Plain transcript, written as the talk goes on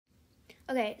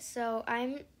Okay, so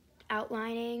I'm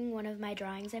outlining one of my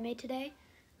drawings I made today.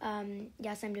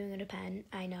 Yes, I'm doing it with a pen.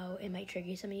 I know it might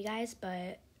trigger some of you guys,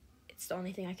 but it's the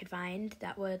only thing I could find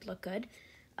that would look good.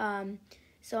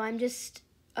 So I'm just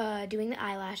doing the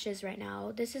eyelashes right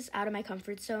now. This is out of my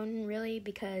comfort zone, really,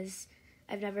 because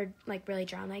I've never really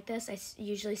drawn like this. I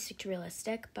usually stick to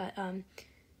realistic, but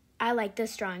I like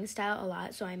this drawing style a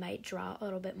lot, so I might draw a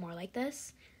little bit more like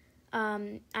this.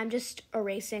 I'm just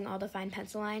erasing all the fine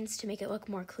pencil lines to make it look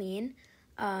more clean,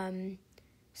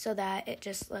 so that it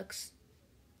just looks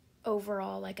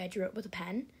overall like I drew it with a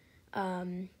pen.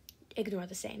 Ignore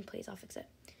the stain, please, I'll fix it.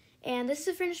 And this is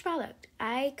a finished product.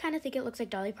 I kind of think it looks like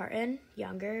Dolly Parton,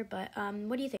 younger, but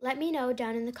what do you think? Let me know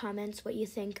down in the comments what you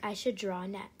think I should draw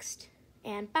next.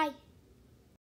 And bye!